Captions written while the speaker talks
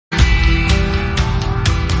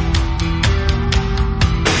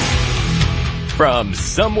From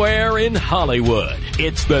somewhere in Hollywood,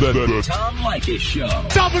 it's the Tom Leykis Show.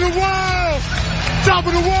 Top of the world! Top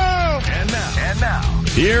of the world! And now,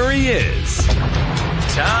 here he is,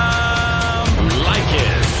 Tom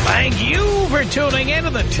Leykis. Thank you for tuning in to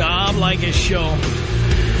the Tom Leykis Show.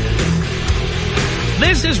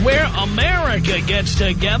 This is where America gets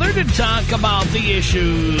together to talk about the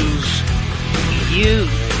issues you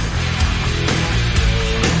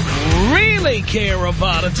really care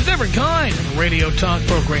about. It's a different kind of radio talk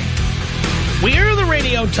program. We're the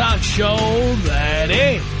radio talk show that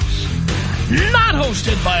is not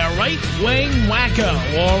hosted by a right-wing wacko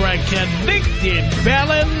or a convicted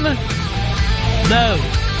felon. No.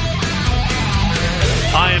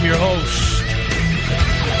 I am your host.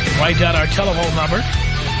 Write down our telephone number.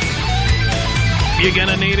 You're going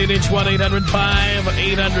to need it. It's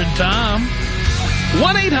 1-800-5800-TOM.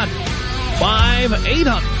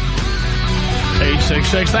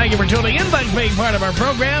 1-800-5800-866. Thank you for tuning in. Thanks for being part of our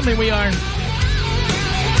program. Here we are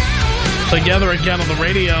together again on the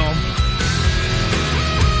radio.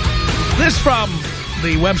 This from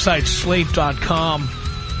the website Slate.com.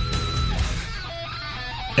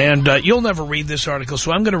 And you'll never read this article,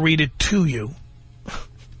 so I'm going to read it to you.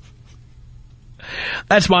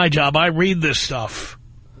 That's my job. I read this stuff.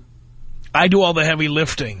 I do all the heavy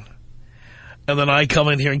lifting. And then I come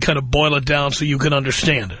in here and kind of boil it down so you can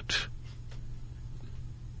understand it.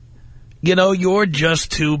 You know, you're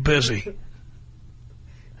just too busy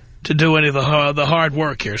to do any of the hard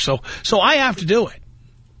work here. So I have to do it.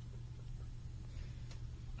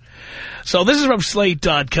 So this is from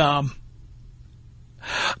Slate.com.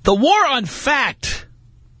 The war on fact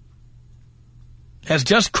has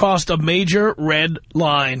just crossed a major red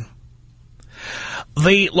line.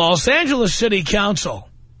 The Los Angeles City Council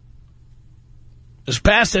has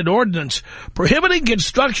passed an ordinance prohibiting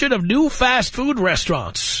construction of new fast food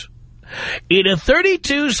restaurants in a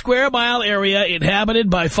 32-square-mile area inhabited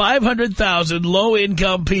by 500,000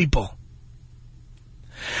 low-income people.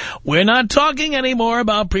 We're not talking anymore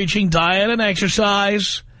about preaching diet and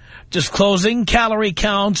exercise, disclosing calorie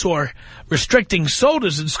counts, or restricting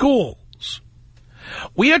sodas in schools.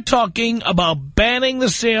 We are talking about banning the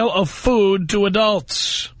sale of food to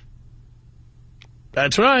adults.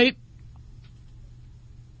 That's right.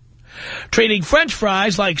 Treating French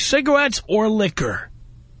fries like cigarettes or liquor.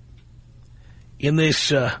 In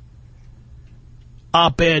this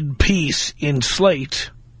op-ed piece in Slate,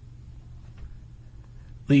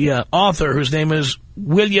 the author, whose name is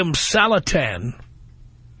William Salatan,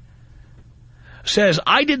 says,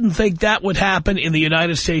 I didn't think that would happen in the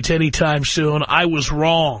United States anytime soon. I was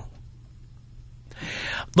wrong.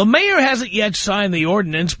 The mayor hasn't yet signed the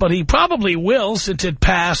ordinance, but he probably will since it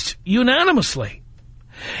passed unanimously.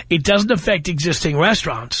 It doesn't affect existing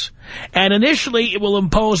restaurants, and initially it will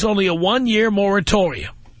impose only a 1-year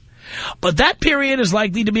moratorium. But that period is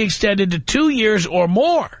likely to be extended to 2 years or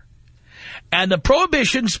more, and the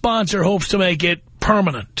prohibition sponsor hopes to make it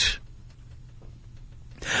permanent.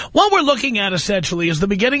 What we're looking at, essentially, is the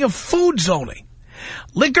beginning of food zoning.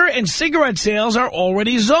 Liquor and cigarette sales are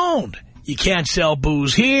already zoned. You can't sell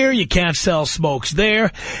booze here, you can't sell smokes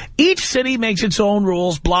there. Each city makes its own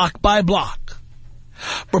rules block by block.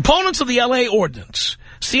 Proponents of the L.A. ordinance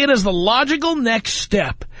see it as the logical next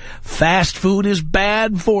step. Fast food is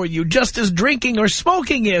bad for you, just as drinking or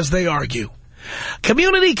smoking is, they argue.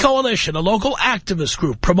 Community Coalition, a local activist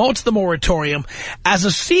group, promotes the moratorium as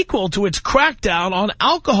a sequel to its crackdown on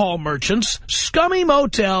alcohol merchants, scummy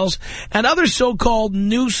motels, and other so-called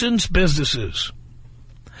nuisance businesses.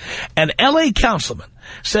 An L.A. councilman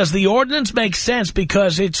says the ordinance makes sense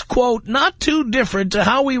because it's, quote, not too different to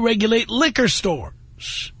how we regulate liquor stores.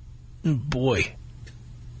 Boy.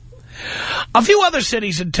 A few other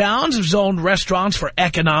cities and towns have zoned restaurants for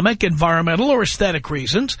economic, environmental, or aesthetic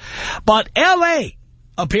reasons, but L.A.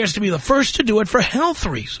 appears to be the first to do it for health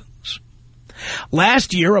reasons.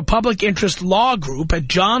 Last year, a public interest law group at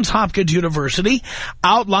Johns Hopkins University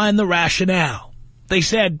outlined the rationale. They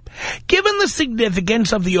said, given the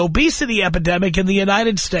significance of the obesity epidemic in the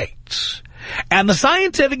United States and the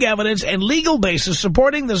scientific evidence and legal basis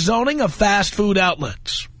supporting the zoning of fast food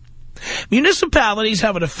outlets, municipalities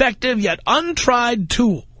have an effective yet untried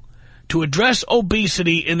tool to address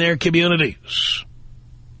obesity in their communities.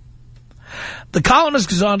 The columnist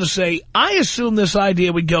goes on to say, I assume this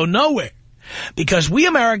idea would go nowhere because we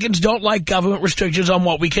Americans don't like government restrictions on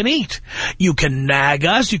what we can eat. You can nag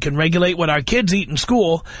us, you can regulate what our kids eat in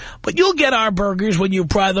school, but you'll get our burgers when you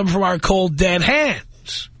pry them from our cold, dead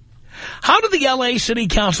hands. How did the L.A. City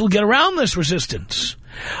Council get around this resistance?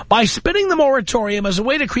 by spinning the moratorium as a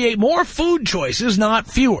way to create more food choices, not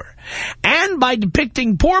fewer, and by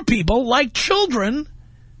depicting poor people like children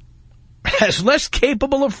as less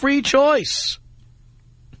capable of free choice.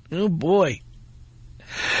 Oh, boy.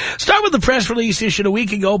 Start with the press release issued a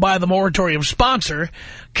week ago by the moratorium sponsor,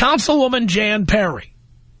 Councilwoman Jan Perry.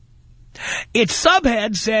 Its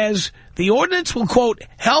subhead says the ordinance will, quote,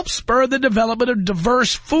 help spur the development of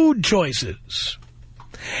diverse food choices.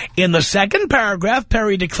 In the second paragraph,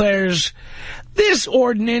 Perry declares, this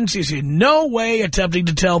ordinance is in no way attempting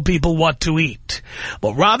to tell people what to eat,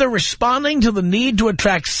 but rather responding to the need to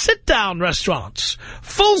attract sit-down restaurants,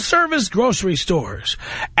 full-service grocery stores,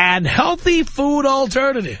 and healthy food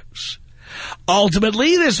alternatives.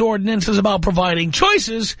 Ultimately, this ordinance is about providing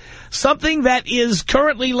choices, something that is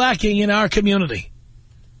currently lacking in our community.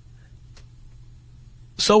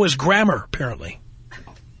 So is grammar, apparently.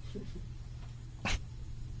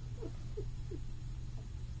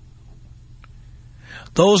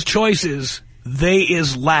 Those choices, they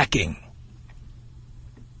is lacking.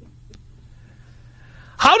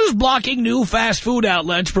 How does blocking new fast food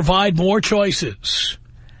outlets provide more choices?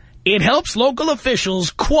 It helps local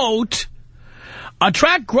officials, quote,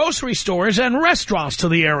 attract grocery stores and restaurants to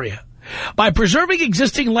the area by preserving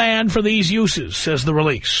existing land for these uses, says the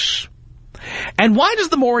release. And why does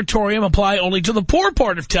the moratorium apply only to the poor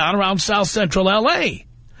part of town around South Central L.A.?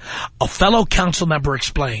 A fellow council member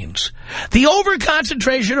explains, the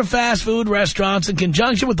overconcentration of fast food restaurants in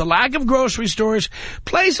conjunction with the lack of grocery stores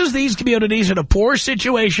places these communities in a poor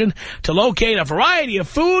situation to locate a variety of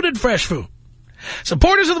food and fresh food.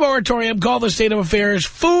 Supporters of the moratorium call the state of affairs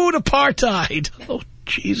food apartheid. Oh,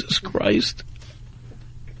 Jesus Christ.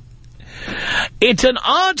 It's an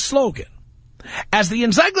odd slogan. As the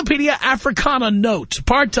Encyclopedia Africana notes,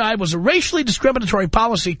 apartheid was a racially discriminatory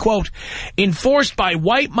policy, quote, enforced by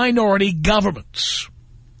white minority governments.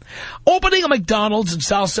 Opening a McDonald's in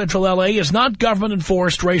South Central L.A. is not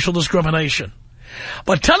government-enforced racial discrimination.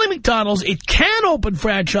 But telling McDonald's it can open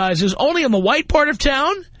franchises only in the white part of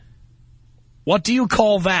town? What do you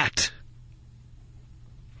call that?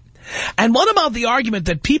 And what about the argument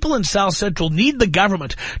that people in South Central need the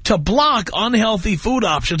government to block unhealthy food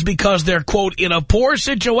options because they're, quote, in a poor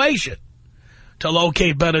situation to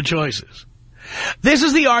locate better choices? This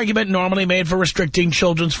is the argument normally made for restricting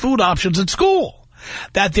children's food options at school,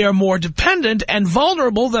 that they're more dependent and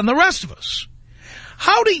vulnerable than the rest of us.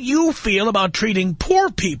 How do you feel about treating poor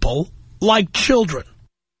people like children?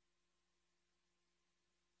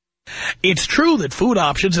 It's true that food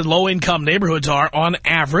options in low-income neighborhoods are, on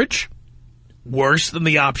average, worse than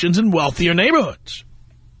the options in wealthier neighborhoods.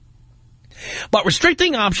 But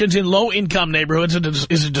restricting options in low-income neighborhoods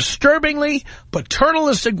is a disturbingly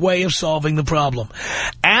paternalistic way of solving the problem.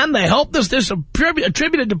 And the helplessness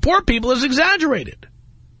attributed to poor people is exaggerated.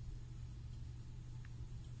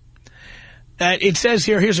 It says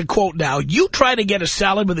here, here's a quote now, you try to get a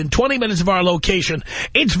salad within 20 minutes of our location.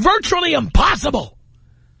 It's virtually impossible,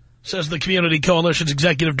 says the Community Coalition's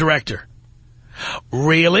executive director.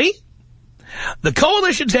 Really? The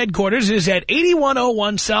coalition's headquarters is at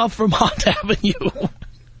 8101 South Vermont Avenue.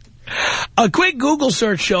 A quick Google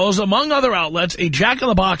search shows, among other outlets, a Jack in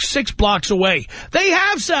the Box 6 blocks away. They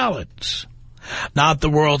have salads. Not the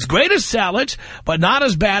world's greatest salads, but not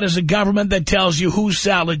as bad as a government that tells you whose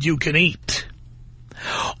salad you can eat.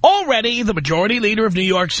 Already, the majority leader of New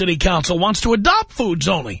York City Council wants to adopt food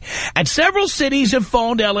zoning, and several cities have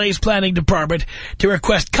phoned L.A.'s planning department to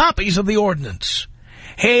request copies of the ordinance.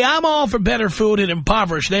 Hey, I'm all for better food in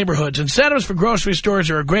impoverished neighborhoods. Incentives for grocery stores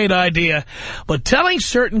are a great idea, but telling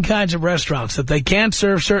certain kinds of restaurants that they can't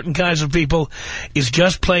serve certain kinds of people is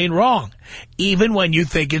just plain wrong, even when you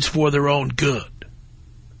think it's for their own good.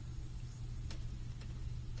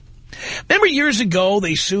 Remember years ago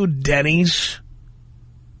they sued Denny's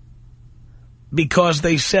because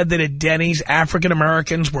they said that at Denny's, African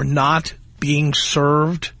Americans were not being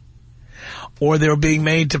served or they were being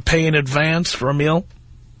made to pay in advance for a meal?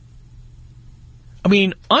 I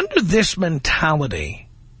mean, under this mentality,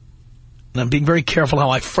 and I'm being very careful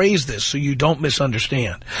how I phrase this so you don't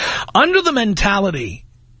misunderstand. Under the mentality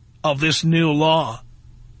of this new law,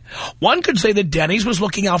 one could say that Denny's was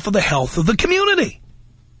looking out for the health of the community.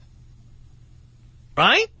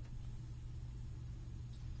 Right?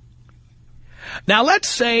 Now, let's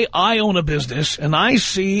say I own a business and I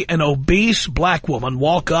see an obese black woman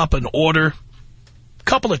walk up and order a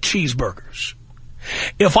couple of cheeseburgers.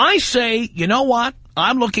 If I say, you know what,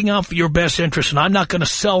 I'm looking out for your best interest and I'm not going to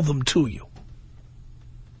sell them to you,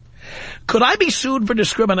 could I be sued for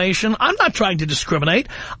discrimination? I'm not trying to discriminate.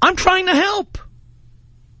 I'm trying to help.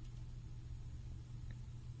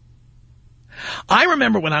 I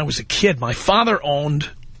remember when I was a kid, my father owned,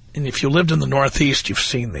 and if you lived in the Northeast, you've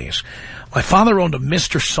seen these. My father owned a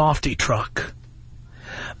Mr. Softy truck.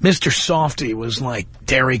 Mr. Softy was like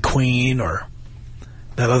Dairy Queen or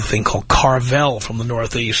that other thing called Carvel from the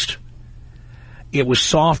Northeast. It was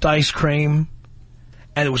soft ice cream,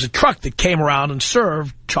 and it was a truck that came around and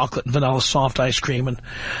served chocolate and vanilla soft ice cream and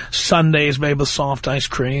sundaes made with soft ice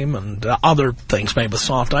cream and other things made with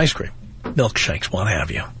soft ice cream. Milkshakes, what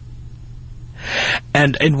have you.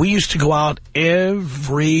 And we used to go out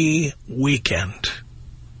every weekend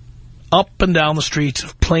up and down the streets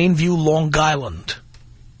of Plainview, Long Island,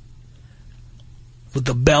 with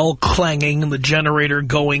the bell clanging and the generator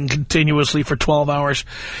going continuously for 12 hours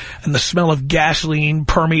and the smell of gasoline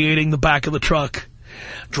permeating the back of the truck,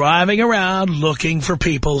 driving around looking for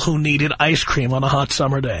people who needed ice cream on a hot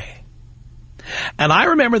summer day. And I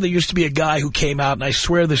remember there used to be a guy who came out, and I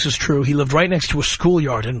swear this is true. He lived right next to a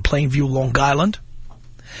schoolyard in Plainview, Long Island.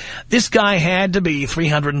 This guy had to be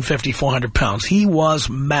 350, 400 pounds. He was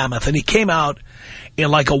mammoth, and he came out in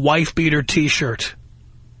like a wife-beater T-shirt.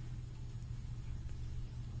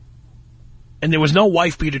 And there was no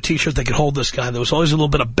wife-beater T-shirt that could hold this guy. There was always a little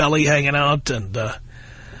bit of belly hanging out, and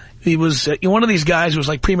he was one of these guys who was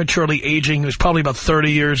like prematurely aging. He was probably about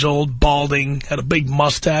 30 years old, balding, had a big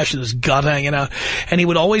mustache and his gut hanging out. And he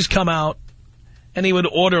would always come out and he would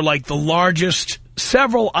order like the largest,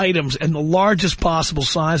 several items in the largest possible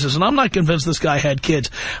sizes. And I'm not convinced this guy had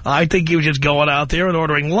kids. I think he was just going out there and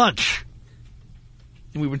ordering lunch.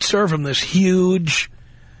 And we would serve him this huge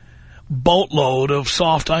boatload of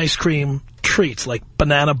soft ice cream treats like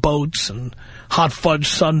banana boats and hot fudge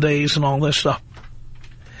sundaes and all this stuff.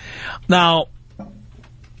 Now,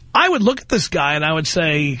 I would look at this guy and I would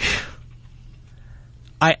say,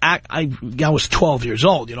 I was 12 years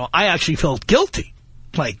old, you know, I actually felt guilty.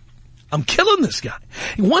 Like, I'm killing this guy.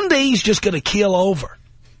 One day he's just going to keel over.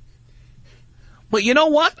 But you know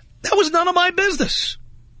what? That was none of my business.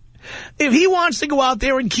 If he wants to go out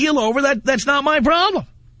there and keel over, that's not my problem.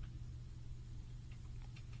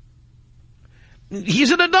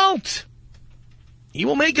 He's an adult. He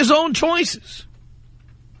will make his own choices.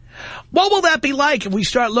 What will that be like if we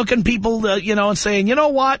start looking people, and saying, you know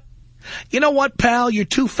what, pal, you're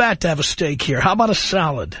too fat to have a steak here. How about a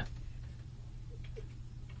salad?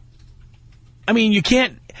 I mean, you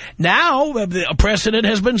can't, now a precedent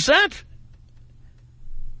has been set.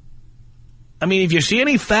 I mean, if you see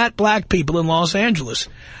any fat black people in Los Angeles,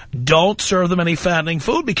 don't serve them any fattening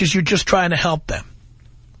food because you're just trying to help them.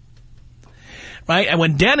 Right? And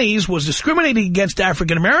when Denny's was discriminating against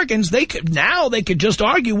African Americans, they could just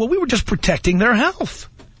argue, well, we were just protecting their health.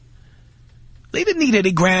 They didn't need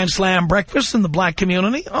any Grand Slam breakfasts in the black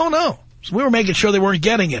community. Oh, no. So we were making sure they weren't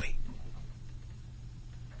getting any.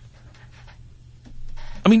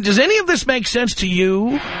 I mean, does any of this make sense to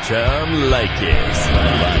you? Tom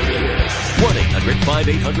Leykis.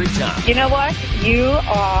 1-800-5800-TOM. You know what? You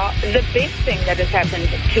are the best thing that has happened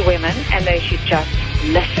to women, and they should just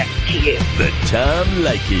listen to you. The Tom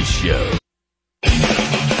Leykis Show.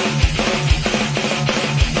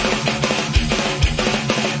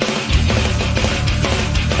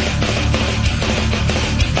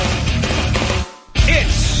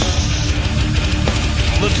 It's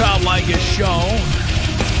the Tom Leykis Show,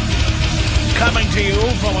 coming to you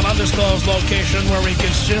from an undisclosed location where we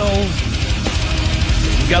can still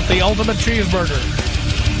get the ultimate cheeseburger.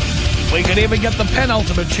 We could even get the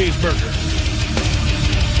penultimate cheeseburger.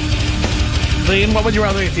 Dean, what would you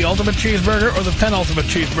rather eat, the ultimate cheeseburger or the penultimate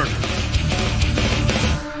cheeseburger?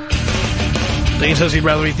 Dean says he'd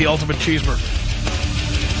rather eat the ultimate cheeseburger.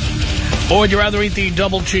 Or would you rather eat the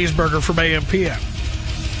double cheeseburger from AM PM?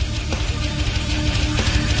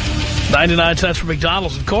 99 cents for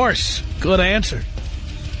McDonald's, of course. Good answer.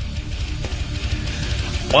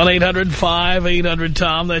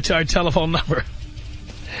 1-800-5800-TOM. That's our telephone number.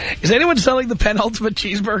 Is anyone selling the penultimate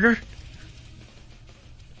cheeseburger?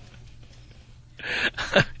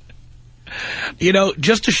 You know,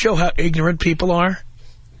 just to show how ignorant people are,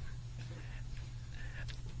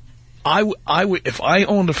 I would, if I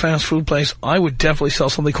owned a fast food place, I would definitely sell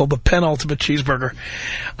something called the penultimate cheeseburger.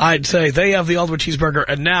 I'd say they have the ultimate cheeseburger,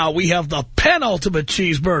 and now we have the penultimate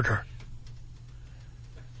cheeseburger.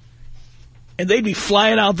 And they'd be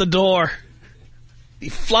flying out the door. Be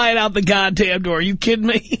flying out the goddamn door. Are you kidding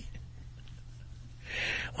me?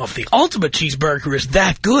 Well, if the ultimate cheeseburger is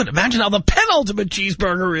that good, imagine how the penultimate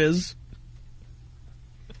cheeseburger is.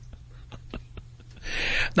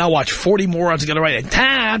 Now watch, 40 morons are going to write it.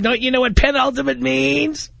 Tom, don't you know what penultimate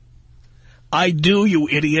means? I do, you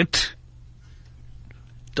idiot.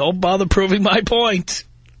 Don't bother proving my point.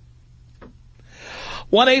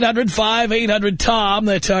 1-800-5800-TOM.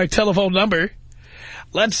 That's our telephone number.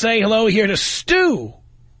 Let's say hello here to Stu.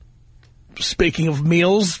 Speaking of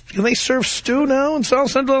meals, do they serve stew now in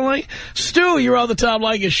South Central LA? Stu, you're on the Tom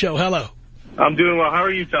Leykis show. Hello. I'm doing well. How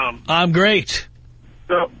are you, Tom? I'm great.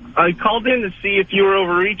 So I called in to see if you were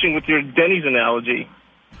overreaching with your Denny's analogy.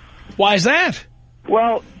 Why is that?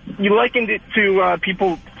 Well, you likened it to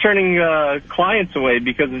people turning clients away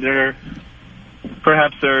because of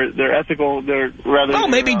perhaps they're ethical, they're rather... Well,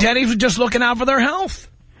 maybe Denny's was just looking out for their health.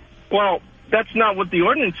 Well, that's not what the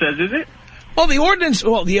ordinance says, is it? Well, the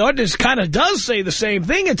ordinance kind of does say the same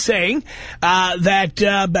thing. It's saying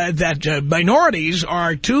that minorities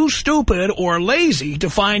are too stupid or lazy to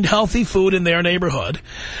find healthy food in their neighborhood.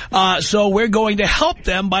 So we're going to help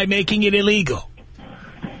them by making it illegal.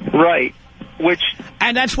 Right.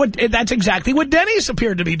 And that's exactly what Denny's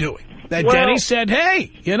appeared to be doing. Denny's said,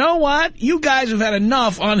 hey, you know what? You guys have had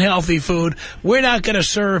enough unhealthy food. We're not going to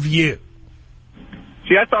serve you.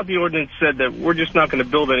 See, I thought the ordinance said that we're just not going to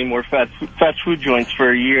build any more fast food joints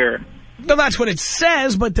for a year. No, that's what it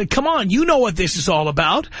says, but come on, you know what this is all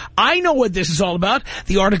about. I know what this is all about.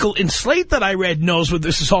 The article in Slate that I read knows what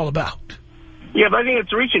this is all about. Yeah, but I think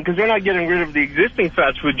it's reaching because they're not getting rid of the existing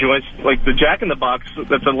fast food joints like the Jack in the Box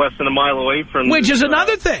that's less than a mile away from... Which is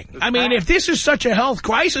another thing. I mean, if this is such a health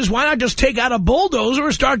crisis, why not just take out a bulldozer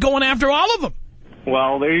and start going after all of them?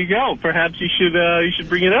 Well, there you go. Perhaps you should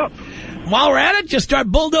bring it up. While we're at it, just start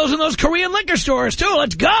bulldozing those Korean liquor stores, too.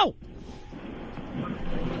 Let's go.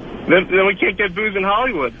 Then we can't get booze in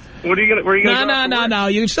Hollywood. Where are you going to go? No.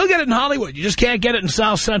 You can still get it in Hollywood. You just can't get it in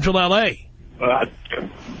South Central L.A.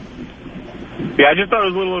 Yeah, I just thought it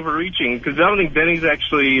was a little overreaching because I don't think Denny's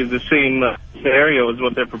actually is the same scenario as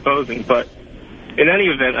what they're proposing. But in any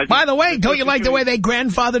event... By the way, don't you like the way they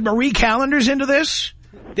grandfathered Marie Callender's into this?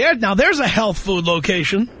 Now, there's a health food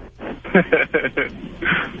location.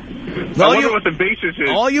 I wonder what the basis is.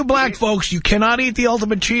 All you black folks, you cannot eat the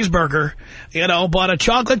ultimate cheeseburger, but a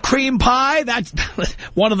chocolate cream pie, that's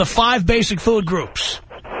one of the 5 basic food groups.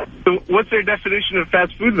 So what's their definition of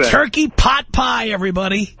fast food then? Turkey pot pie,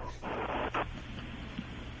 everybody.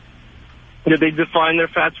 Did they define their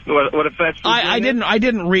what a fast food I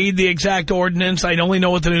didn't read the exact ordinance. I only know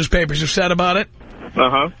what the newspapers have said about it.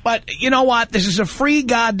 But you know what? This is a free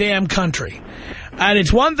goddamn country. And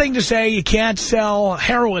it's one thing to say you can't sell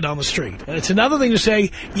heroin on the street. And it's another thing to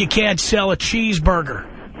say you can't sell a cheeseburger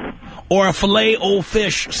or a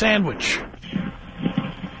filet-o-fish sandwich.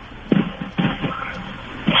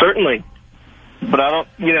 Certainly. But I don't,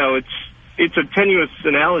 it's a tenuous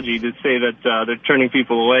analogy to say that they're turning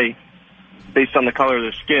people away based on the color of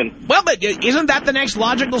their skin. Well, but isn't that the next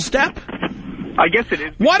logical step? I guess it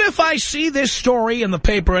is. What if I see this story in the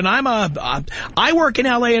paper and I work in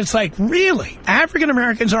L.A. and it's like, really?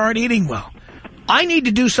 African-Americans aren't eating well. I need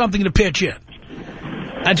to do something to pitch in.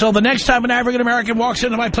 And so the next time an African-American walks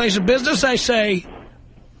into my place of business, I say,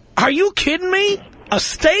 are you kidding me? A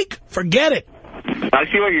steak? Forget it. I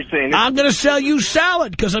see what you're saying. I'm going to sell you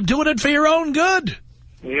salad because I'm doing it for your own good.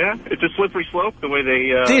 Yeah, it's a slippery slope the way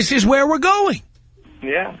they... This is where we're going.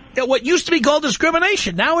 Yeah. What used to be called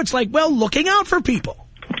discrimination, now it's like, well, looking out for people.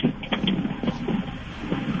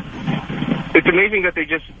 It's amazing that they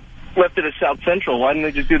just left it as South Central. Why didn't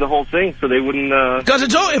they just do the whole thing so they wouldn't... Because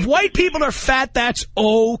if white people are fat, that's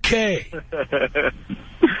okay.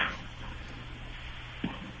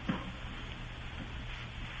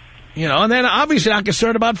 And then obviously not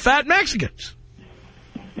concerned about fat Mexicans.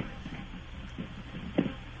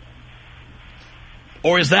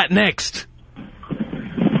 Or is that next?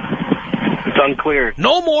 It's unclear.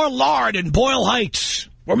 No more lard in Boyle Heights.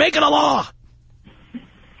 We're making a law.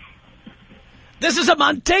 This is a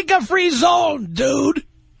manteca-free zone, dude.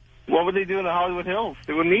 What would they do in the Hollywood Hills?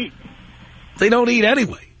 They wouldn't eat. They don't eat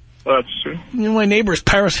anyway. Oh, that's true. My neighbor is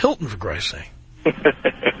Paris Hilton, for Christ's sake.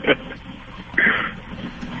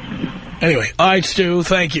 Anyway, all right, Stu,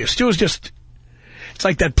 thank you. Stu is just, it's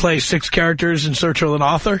like that play, 6 Characters in Search of an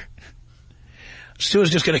Author. Stu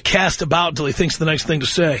is just going to cast about until he thinks the next thing to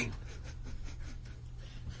say.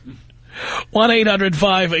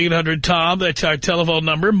 1-800-5800-TOM. That's our telephone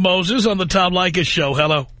number. Moses on the Tom Leykis show.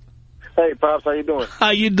 Hello. Hey, Pops. How you doing?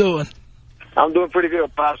 How you doing? I'm doing pretty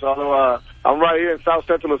good, Pops. Although I'm right here in South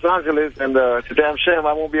Central Los Angeles, and it's a damn shame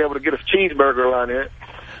I won't be able to get a cheeseburger around here.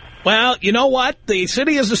 Well, you know what? The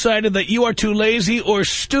city has decided that you are too lazy or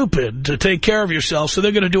stupid to take care of yourself, so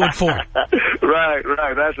they're going to do it for you. Right.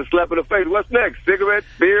 That's a slap in the face. What's next? Cigarettes,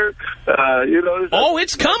 beer? Oh,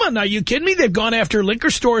 it's coming. Are you kidding me? They've gone after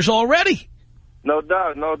liquor stores already. No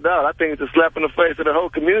doubt, no doubt. I think it's a slap in the face of the whole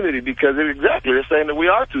community because they're saying that we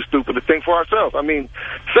are too stupid to think for ourselves. I mean,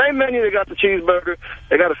 same menu, they got the cheeseburger,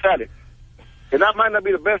 they got a salad. And that might not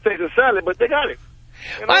be the best tasting salad, but they got it.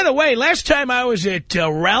 You know? By the way, last time I was at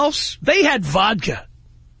Ralph's, they had vodka.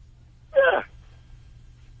 Yeah.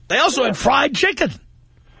 They also had fried chicken.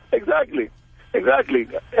 Exactly.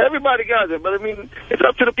 Everybody got it, but I mean, it's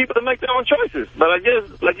up to the people to make their own choices. But I guess,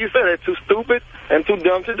 like you said, they're too stupid and too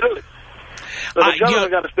dumb to do it. So the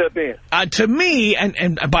government got to step in. To me,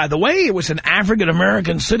 and by the way, it was an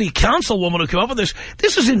African-American city councilwoman who came up with this.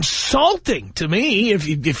 This is insulting to me.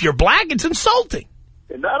 If you're black, it's insulting.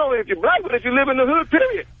 And not only if you're black, but if you live in the hood,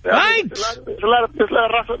 period. Right. There's a lot of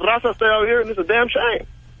raza stay out here, and it's a damn shame.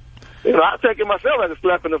 You know, I take it myself as a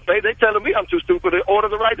slap in the face. They telling me I'm too stupid to order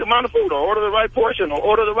the right amount of food or order the right portion or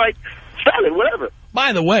order the right salad, whatever.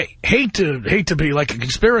 By the way, hate to be like a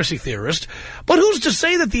conspiracy theorist, but who's to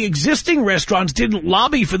say that the existing restaurants didn't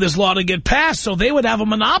lobby for this law to get passed so they would have a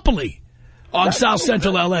monopoly on South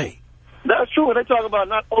Central L.A.? That's true. When they talk about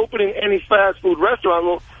not opening any fast food restaurant,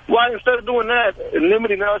 well, why instead of doing that and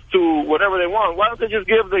limiting us to whatever they want, why don't they just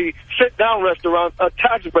give the sit-down restaurants a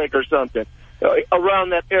tax break or something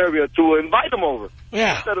around that area to invite them over?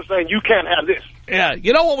 Yeah. Instead of saying, you can't have this. Yeah.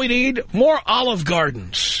 You know what we need? More Olive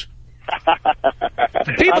Gardens.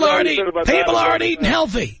 People aren't eating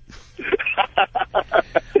healthy.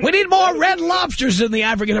 We need more Red Lobsters in the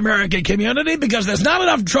African-American community because there's not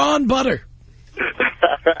enough drawn butter.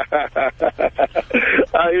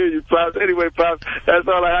 I hear you, Pops. Anyway, Pops, that's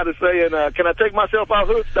all I had to say. And can I take myself out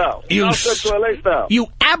hood style? Central LA style. You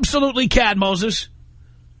absolutely can, Moses.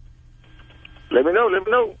 Let me know.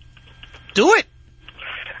 Do it.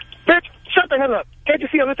 Bitch, shut the hell up. Can't you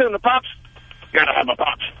see I'm listening to Pops? Gotta have my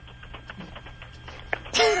Pops.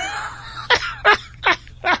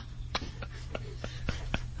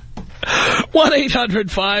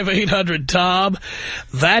 1-800-5800-TOM.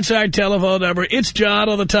 That's our telephone number. It's John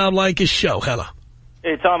on the Tom Leykis Show. Hello.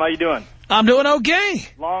 Hey, Tom, how you doing? I'm doing okay.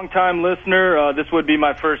 Long-time listener. This would be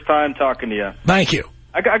my first time talking to you. Thank you.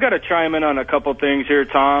 I got to chime in on a couple things here,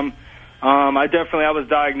 Tom. I was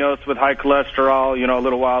diagnosed with high cholesterol, a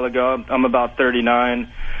little while ago. I'm about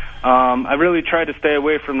 39. I really try to stay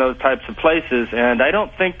away from those types of places, and I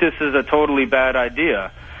don't think this is a totally bad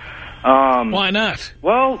idea. Why not?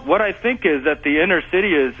 Well, what I think is that the inner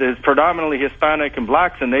city is predominantly Hispanic and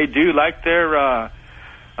blacks, and they do like their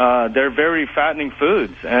very fattening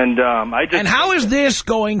foods. And And how is this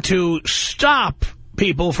going to stop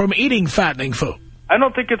people from eating fattening food? I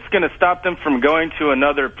don't think it's going to stop them from going to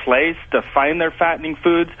another place to find their fattening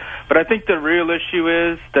foods, but I think the real issue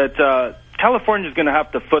is that California is going to have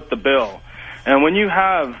to foot the bill. And when you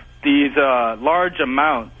have these large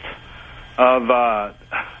amounts of...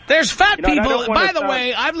 There's fat people. By the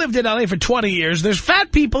way, I've lived in L.A. for 20 years. There's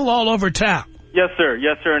fat people all over town. Yes, sir,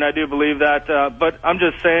 and I do believe that. But I'm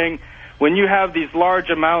just saying, when you have these large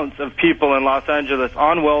amounts of people in Los Angeles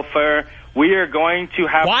on welfare, we are going to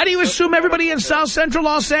have... Why do you assume everybody in South Central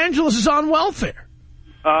Los Angeles is on welfare?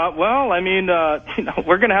 Well, I mean,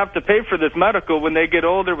 we're going to have to pay for this medical when they get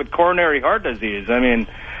older with coronary heart disease. I mean,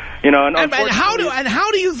 and how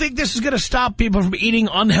do you think this is going to stop people from eating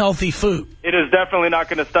unhealthy food? It is definitely not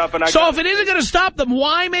going to stop. And so if it isn't going to stop them,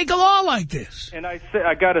 why make a law like this? And I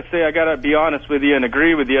got to be honest with you and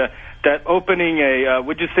agree with you that opening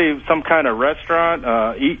would you say some kind of restaurant,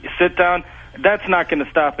 sit down, that's not going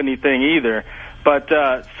to stop anything either. But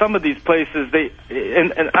some of these places,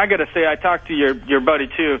 and I got to say, I talked to your buddy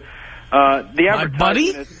too. My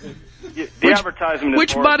buddy? Advertisement.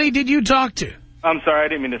 Which buddy did you talk to? I'm sorry, I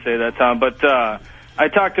didn't mean to say that, Tom. But I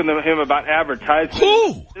talked to him about advertising.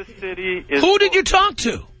 Who? This city is. Who did you talk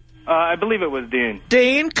to? I believe it was Dean.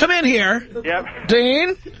 Dean, come in here. Yep.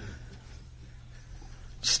 Dean,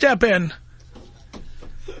 step in.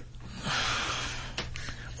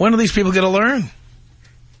 When are these people going to learn?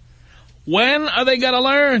 When are they going to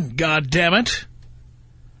learn? God damn it.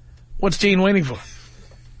 What's Dean waiting for?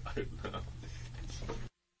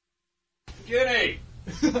 Giddy.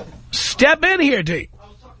 Step in here, Dean. I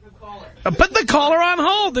was talking to the caller. Put the caller on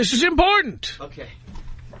hold. This is important. Okay.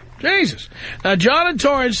 Jesus. Now, John in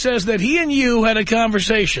Torrance says that he and you had a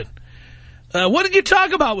conversation. What did you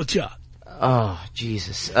talk about with John? Oh,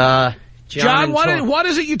 Jesus. John, what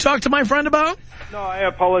is it you talked to my friend about? No, I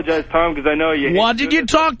apologize, Tom, because I know you... What did you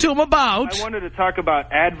talk to him about? I wanted to talk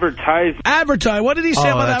about advertising. What did he say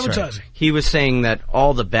about advertising? Right. He was saying that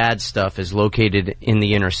all the bad stuff is located in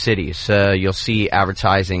the inner cities. You'll see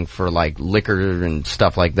advertising for, like, liquor and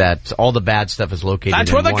stuff like that. All the bad stuff is located That's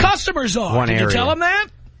in where the customers are. Did you tell him that?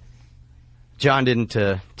 John didn't,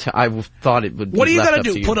 I thought it would be What are you left going up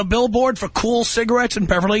to do? you. Put a billboard for cool cigarettes in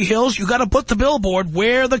Beverly Hills? You got to put the billboard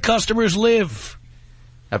where the customers live.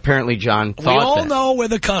 Apparently, John thought We all that. know where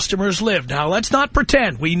the customers live. Now, let's not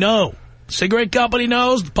pretend. We know. The cigarette company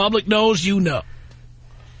knows. The public knows. You know.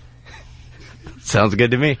 Sounds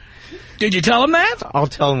good to me. Did you tell him that? I'll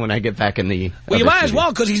tell him when I get back in the... Well, you other might as studio.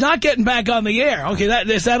 well, because he's not getting back on the air. Okay,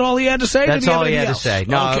 is that all he had to say? That's Did he have all he had anything to say. else?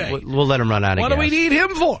 No, Okay. we'll let him run out of What gas. do we need him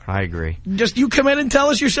for? I agree. Just you come in and tell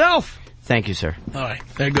us yourself. Thank you, sir. All right,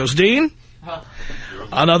 there goes Dean.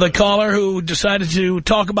 Another caller who decided to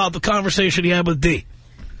talk about the conversation he had with Dean.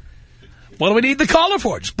 What do we need the caller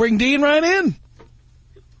for? Just bring Dean right in.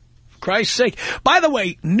 For Christ's sake. By the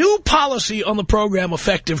way, new policy on the program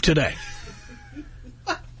effective today.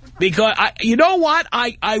 Because, you know what?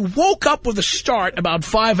 I woke up with a start about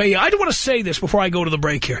 5 a.m. I do want to say this before I go to the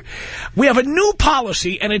break here. We have a new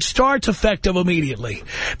policy, and it starts effective immediately.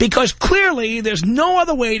 Because clearly, there's no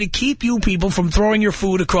other way to keep you people from throwing your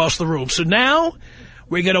food across the room. So now,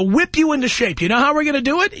 we're going to whip you into shape. You know how we're going to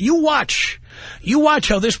do it? You watch. You watch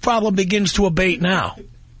how this problem begins to abate now.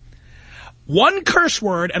 One curse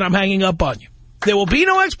word, and I'm hanging up on you. There will be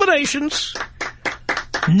no explanations.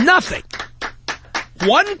 Nothing.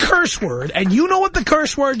 One curse word, and you know what the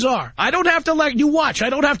curse words are. I don't have to you watch. I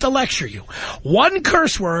don't have to lecture you. One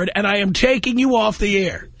curse word, and I am taking you off the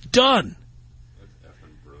air. Done.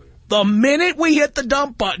 The minute we hit the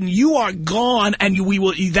dump button, you are gone, and we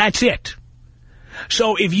will. That's it.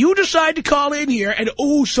 So if you decide to call in here and,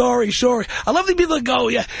 oh, sorry. I love the people that go,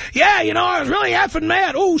 yeah, you know, I was really effing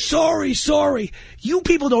mad. Oh, sorry. You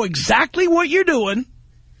people know exactly what you're doing.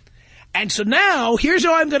 And so now, here's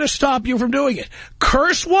how I'm going to stop you from doing it.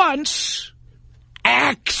 Curse once,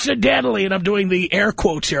 accidentally, and I'm doing the air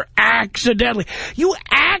quotes here, accidentally. You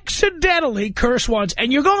accidentally curse once,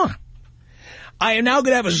 and you're gone. I am now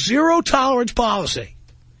going to have a zero-tolerance policy.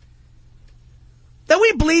 Then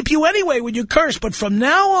we bleep you anyway when you curse, but from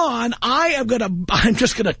now on, I'm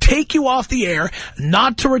just going to take you off the air,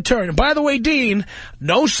 not to return. And by the way, Dean,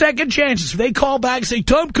 no second chances. If they call back and say,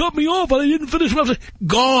 Tom cut me off, I didn't finish what I was saying.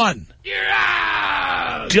 Gone. You're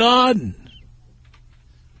out. Done.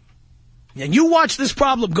 And you watch this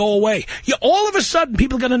problem go away. All of a sudden,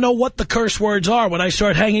 people are going to know what the curse words are when I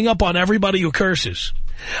start hanging up on everybody who curses.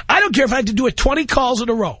 I don't care if I have to do it 20 calls in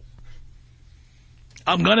a row.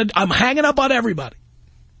 I'm hanging up on everybody.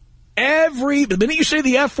 The minute you say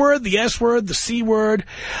the F word, the S word, the C word,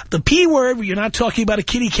 the P word, where you're not talking about a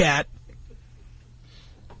kitty cat.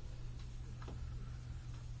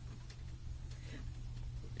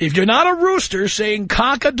 If you're not a rooster saying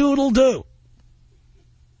cock-a-doodle-doo,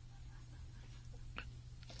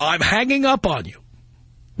 I'm hanging up on you.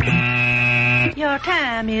 Your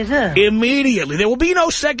time is up. Immediately. There will be no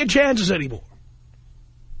second chances anymore.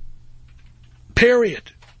 Period.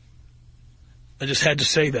 I just had to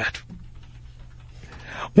say that.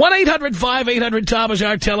 1-800-5800-TOM is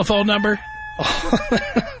our telephone number.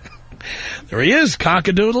 There he is,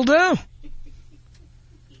 cock-a-doodle-doo.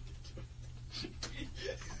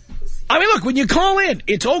 I mean, look, when you call in,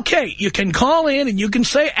 it's okay. You can call in and you can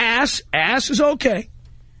say ass. Ass is okay.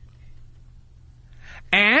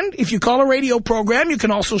 And if you call a radio program, you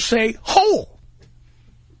can also say hole.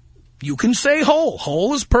 You can say hole.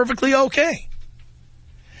 Hole is perfectly okay.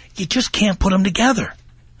 You just can't put them together.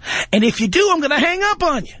 And if you do, I'm going to hang up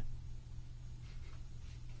on you.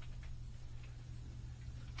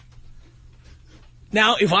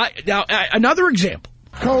 Now, another example.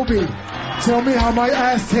 Kobe, tell me how my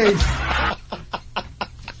ass tastes.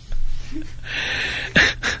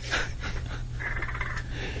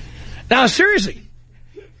 Now, seriously.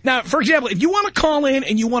 Now, for example, if you want to call in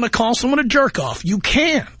and you want to call someone a jerk-off, you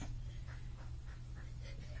can.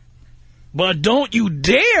 But don't you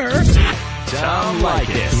dare. Tom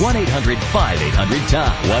Leykis.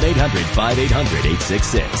 1-800-5800-TOM.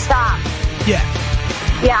 1-800-5800-866. Stop. Yeah.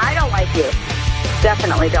 Yeah, I don't like you.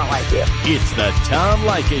 Definitely don't like you. It's the Tom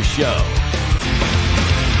Leykis Show.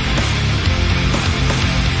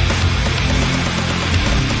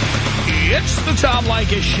 It's the Tom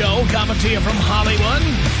Leykis Show, coming to you from Hollywood.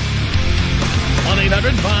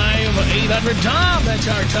 1-800-5800-TOM. That's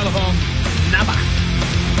our telephone number.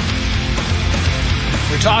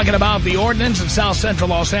 We're talking about the ordinance in South Central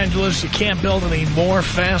Los Angeles. You can't build any more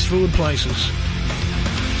fast food places.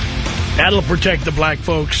 That'll protect the black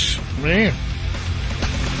folks. Man.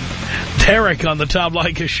 Derek on the Tom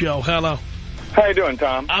Leykis Show. Hello. How you doing,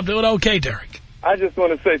 Tom? I'm doing okay, Derek. I just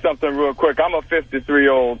want to say something real quick. I'm a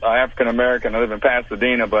 53-year-old African-American. I live in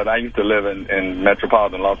Pasadena, but I used to live in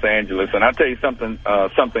metropolitan Los Angeles. And I'll tell you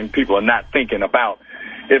something people are not thinking about.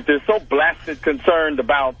 If they're so blasted concerned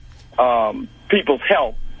about people's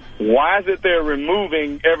health, why is it they're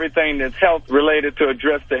removing everything that's health-related to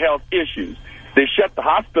address the health issues? They shut the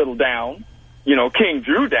hospital down, King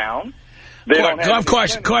Drew down. Of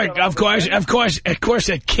course,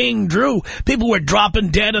 at King Drew, people were dropping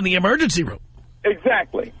dead in the emergency room.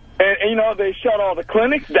 Exactly. And they shut all the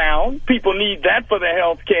clinics down. People need that for their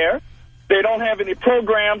health care. They don't have any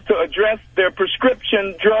programs to address their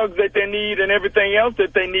prescription drugs that they need and everything else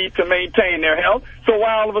that they need to maintain their health. So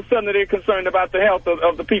why all of a sudden are they concerned about the health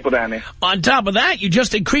of the people down there? On top of that, you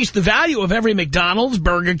just increased the value of every McDonald's,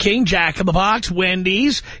 Burger King, Jack in the Box,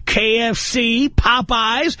 Wendy's, KFC,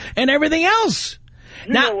 Popeyes, and everything else.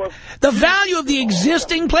 Now, the value of the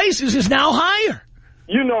existing places is now higher.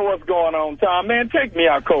 You know what's going on, Tom. Man, take me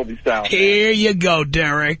out Kobe style. Here you go,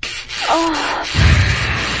 Derek.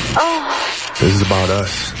 This is about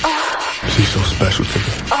us. She's so special to me.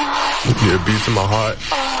 You're a beat to my heart.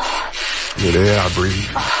 You're the air I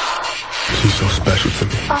breathe. She's so special to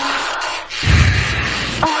me.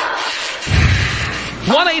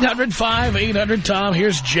 1-800-5800-TOM.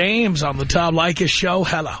 Here's James on the Tom Leykis Show.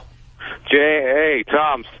 Hello. Hey,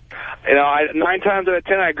 Tom. 9 times out of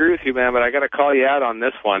 10 I agree with you, man, but I got to call you out on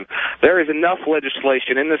this one. There is enough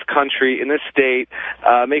legislation in this country, in this state,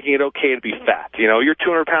 making it okay to be fat. You're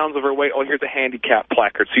 200 pounds overweight. Oh, here's a handicap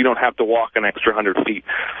placard, so you don't have to walk an extra 100 feet.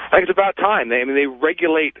 Like, it's about time. They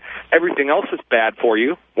regulate everything else that's bad for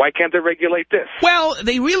you. Why can't they regulate this? Well,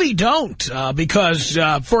 they really don't, because,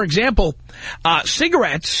 for example,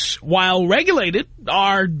 cigarettes, while regulated,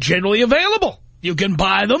 are generally available. You can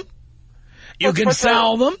buy them. You can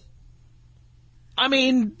sell them. I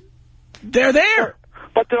mean, they're there.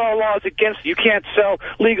 But there are laws against it. You can't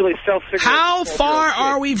legally sell cigarettes. How far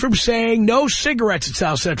are we from saying no cigarettes in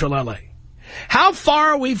South Central L.A.? How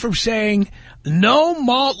far are we from saying no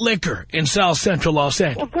malt liquor in South Central Los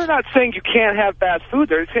Angeles? Well, they're not saying you can't have fast food.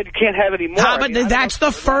 They're saying you can't have any more. But that's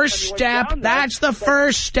the first step. That's the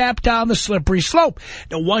first step down the slippery slope.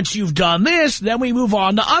 Now, once you've done this, then we move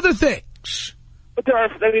on to other things. But there are,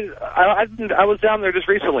 I was down there just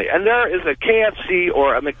recently, and there is a KFC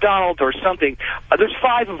or a McDonald's or something. There's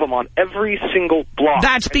 5 of them on every single block.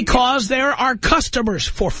 That's because there are customers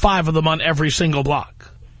for 5 of them on every single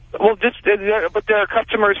block. Well, but there are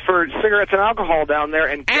customers for cigarettes and alcohol down there.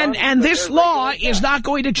 And this law is not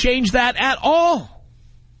going to change that at all.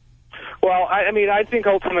 Well, I think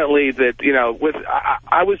ultimately that,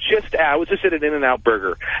 I was just at an In-N-Out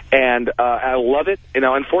Burger, and I love it.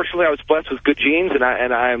 Unfortunately, I was blessed with good genes, and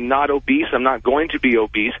I'm not obese. I'm not going to be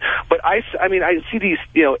obese. But I see these,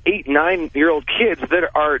 8, 9-year-old kids that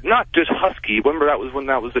are not just husky. Remember when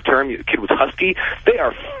that was the term, the kid was husky? They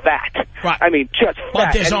are fat. Right. Just fat.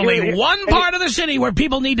 But there's only one part of the city where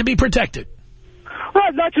people need to be protected.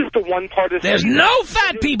 Well, not just the one part of the There's city. no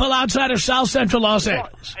fat people outside of South Central Los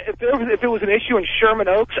Angeles. If it was an issue in Sherman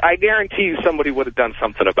Oaks, I guarantee you somebody would have done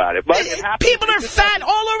something about it. But people are fat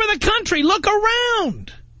all over the country. Look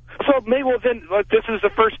around. So maybe this is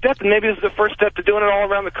the first step, and maybe this is the first step to doing it all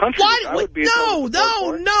around the country.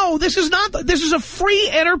 No. This is not. This is a free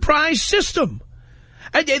enterprise system.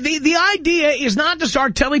 The idea is not to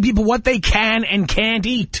start telling people what they can and can't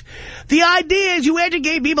eat. The idea is you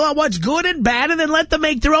educate people on what's good and bad and then let them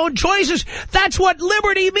make their own choices. That's what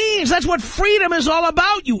liberty means. That's what freedom is all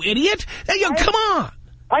about, you idiot. Come on.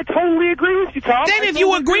 I totally agree with you, Tom. Then if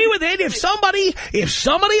you agree with it, if somebody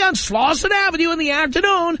on Slauson Avenue in the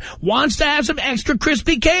afternoon wants to have some extra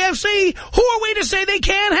crispy KFC, who are we to say they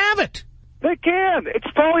can't have it? They can. It's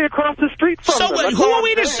probably across the street from them. So who are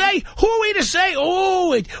we to say?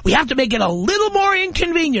 Oh, we have to make it a little more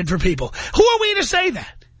inconvenient for people. Who are we to say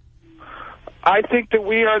that? I think that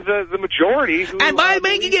we are the majority. And by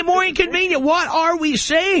making it more inconvenient, what are we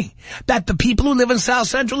saying? That the people who live in South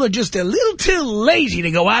Central are just a little too lazy to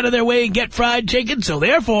go out of their way and get fried chicken, so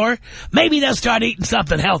therefore, maybe they'll start eating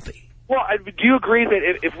something healthy. Well, do you agree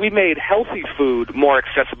that if we made healthy food more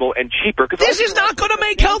accessible and cheaper... This is not going to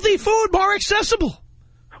make healthy food more accessible.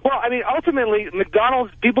 Well, ultimately,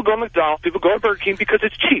 people go to McDonald's, people go to Burger King because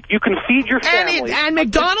it's cheap. You can feed your family. And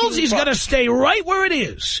McDonald's is going to stay right where it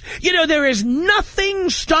is. There is nothing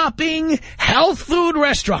stopping health food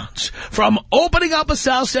restaurants from opening up in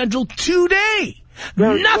South Central today.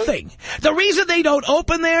 Nothing. The reason they don't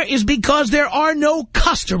open there is because there are no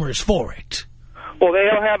customers for it. Well, they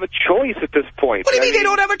don't have a choice at this point. What do you mean they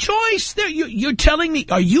don't have a choice? You're telling me,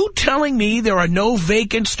 are you telling me there are no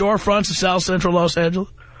vacant storefronts in South Central Los Angeles?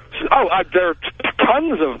 Oh, there are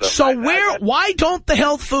tons of them. So why don't the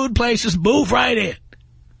health food places move right in?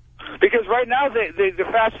 Because right now the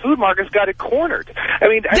fast food market's got it cornered. I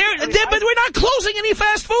mean, but we're not closing any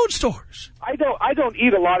fast food stores. I don't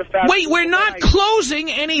eat a lot of fast food. Wait, we're not closing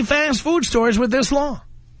any fast food stores with this law.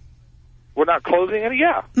 We're not closing any?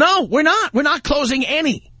 Yeah. No, we're not. We're not closing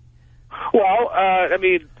any. Well, I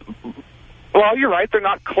mean, well, you're right. They're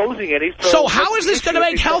not closing any. So how is this going to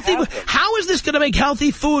make healthy? How is this going to make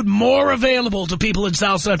healthy food more available to people in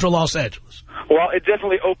South Central Los Angeles? Well, it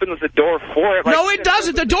definitely opens the door for it. No, it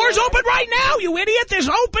doesn't. The door's open right now, you idiot. There's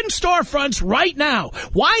open storefronts right now.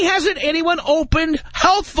 Why hasn't anyone opened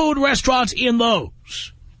health food restaurants in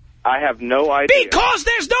those? I have no idea. Because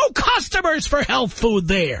there's no customers for health food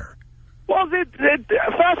there. Well,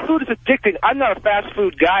 fast food is addicting. I'm not a fast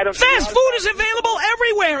food guy. Fast food is available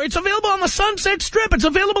everywhere. It's available on the Sunset Strip. It's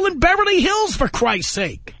available in Beverly Hills, for Christ's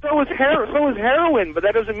sake. So is heroin, but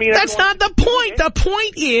that doesn't mean... That's not the point. The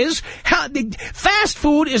point is, fast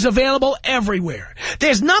food is available everywhere.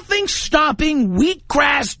 There's nothing stopping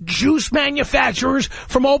wheatgrass juice manufacturers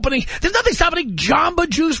from opening... There's nothing stopping Jamba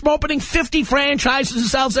Juice from opening 50 franchises in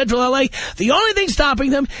South Central L.A. The only thing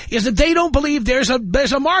stopping them is that they don't believe there's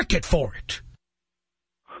a market for it.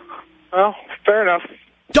 Well, fair enough.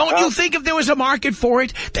 Don't you think if there was a market for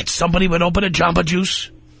it, that somebody would open a Jamba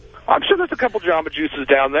Juice? I'm sure there's a couple Jamba Juices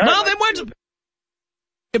down there. No, then what's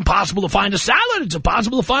impossible to find a salad? It's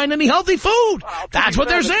impossible to find any healthy food. That's what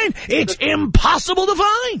they're saying. It's impossible to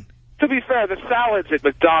find. To be fair, the salads at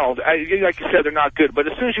McDonald's, like you said, they're not good. But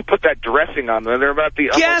as soon as you put that dressing on them, they're about the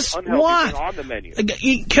Guess unhealthy what? thing on the menu.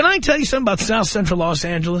 Can I tell you something about South Central Los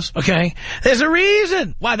Angeles? Okay, there's a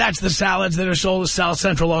reason why that's the salads that are sold in South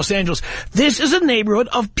Central Los Angeles. This is a neighborhood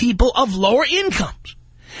of people of lower incomes.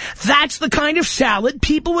 That's the kind of salad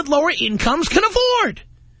people with lower incomes can afford.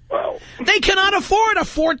 Well, they cannot afford a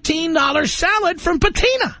 $14 salad from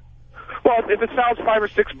Patina. Well, if it sounds $5 or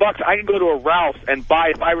 $6, I can go to a Ralph's and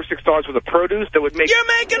buy $5 or $6 worth of produce that would make...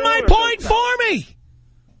 You're making my point for me.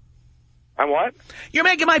 I'm what? You're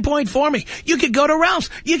making my point for me. You could go to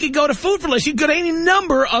Ralph's. You could go to Food for Less. You could go to any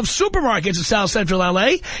number of supermarkets in South Central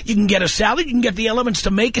L.A. You can get a salad. You can get the elements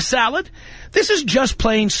to make a salad. This is just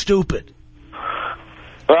plain stupid.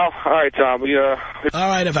 Well, all right, Tom. All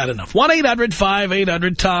right, I've had enough.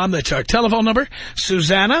 1-800-5800-TOM. That's our telephone number.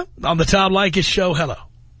 Susanna on the Tom Leykis Show. Hello.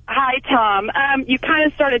 Hi, Tom. You kind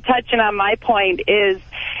of started touching on my point is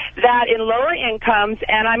that in lower incomes,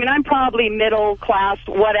 and I mean, I'm probably middle class,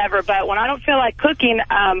 whatever, but when I don't feel like cooking,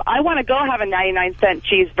 I want to go have a 99-cent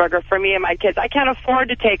cheeseburger for me and my kids. I can't afford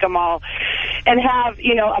to take them all and have,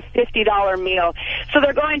 you know, a $50 meal. So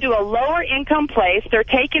they're going to a lower income place. They're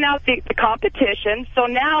taking out the competition. So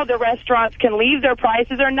now the restaurants can leave their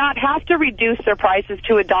prices or not have to reduce their prices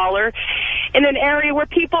to $1 in an area where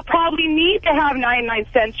people probably need to have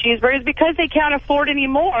 99-cent cheeseburgers because they can't afford any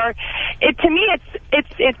more. To me,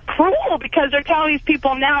 it's cruel because they're telling these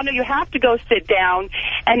people now, no, you have to go sit down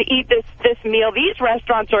and eat this meal. These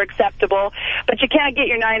restaurants are acceptable, but you can't get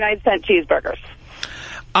your 99-cent cheeseburgers.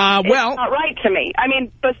 Well, it's not right to me. I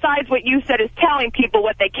mean, besides what you said is telling people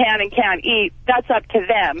what they can and can't eat, that's up to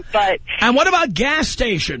them. And what about gas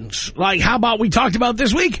stations? Like, how about we talked about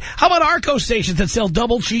this week? How about Arco stations that sell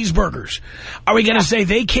double cheeseburgers? Are we going to say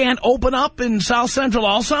they can't open up in South Central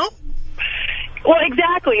also? Well,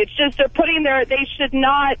 exactly. It's just they should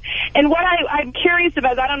not. And what I'm curious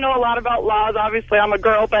about is I don't know a lot about laws. Obviously, I'm a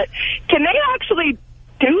girl, but can they actually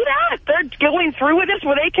do that? They're going through with this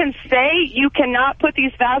where they can say you cannot put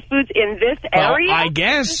these fast foods in this area? Well, I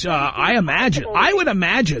guess, I would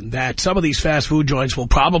imagine that some of these fast food joints will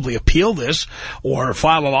probably appeal this or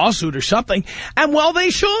file a lawsuit or something. And well, they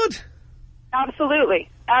should. Absolutely.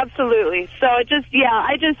 Absolutely. So I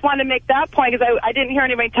just wanted to make that point because I didn't hear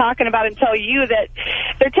anybody talking about it until you that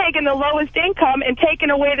they're taking the lowest income and taking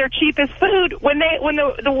away their cheapest food when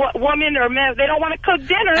the woman or man, they don't want to cook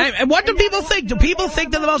dinner. And what do people think? Do people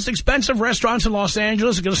think that the most expensive restaurants in Los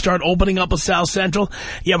Angeles are going to start opening up with South Central?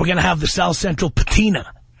 Yeah, we're going to have the South Central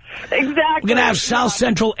Patina. Exactly. We're going to have South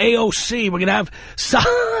Central AOC. We're going to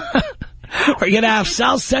have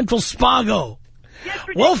South Central Spago.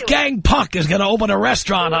 Wolfgang Puck is going to open a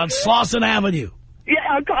restaurant on Slauson Avenue. Yeah,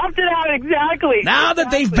 on Compton Avenue, exactly. Now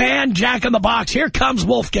that they've banned Jack in the Box, here comes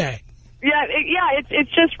Wolfgang. Yeah,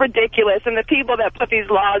 it's just ridiculous. And the people that put these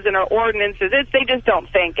laws in our ordinances, they just don't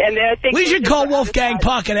think. And I think we should call Wolfgang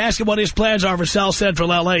Puck and ask him what his plans are for South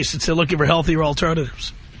Central L.A. since they're looking for healthier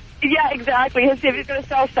alternatives. Yeah, exactly. If he's going to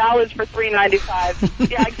sell salads for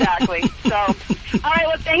 $3.95. Yeah, exactly. So, all right,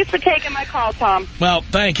 well, thanks for taking my call, Tom. Well,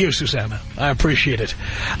 thank you, Susanna. I appreciate it.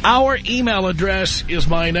 Our email address is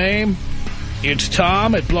my name. It's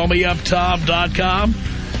Tom at blowmeuptom.com.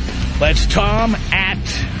 That's Tom at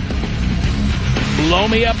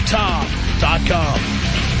BlowMeUpTom.com.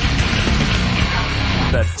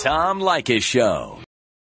 The Tom Leykis Show.